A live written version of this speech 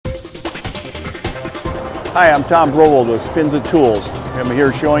Hi, I'm Tom Brovold with Spinzit Tools. I'm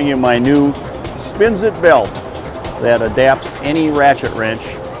here showing you my new Spinzit belt that adapts any ratchet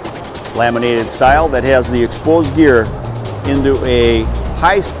wrench, laminated style, that has the exposed gear into a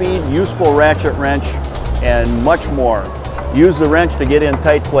high-speed, useful ratchet wrench and much more. Use the wrench to get in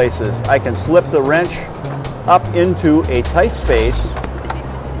tight places. I can slip the wrench up into a tight space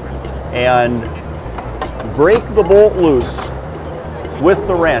and break the bolt loose with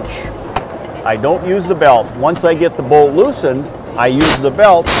the wrench. I don't use the belt. Once I get the bolt loosened, I use the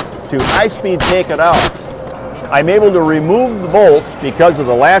belt to high-speed take it out. I'm able to remove the bolt because of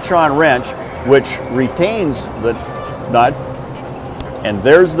the latch-on wrench, which retains the nut, and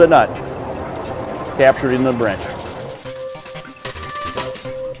there's the nut captured in the wrench.